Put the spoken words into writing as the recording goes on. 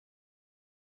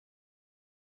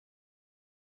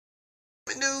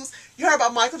stupid news. You heard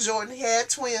about Michael Jordan. He had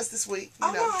twins this week. No,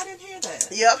 I didn't hear that.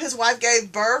 Yep, his wife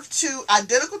gave birth to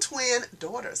identical twin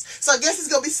daughters. So I guess he's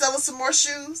going to be selling some more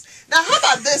shoes. Now, how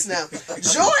about this now?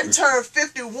 Jordan turned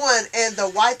 51 and the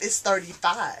wife is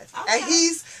 35. Okay. And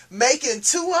he's making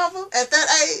 2 of them at that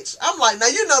age. I'm like, now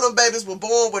you know them babies were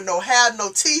born with no hair, no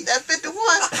teeth at 51.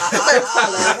 Them babies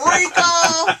probably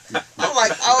wrinkle. I'm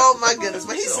like, oh my goodness.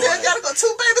 But he still got to go 2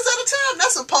 babies at a time.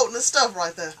 That's some potent stuff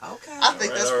right there. Okay. I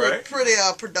think that's pretty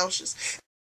Prodocious.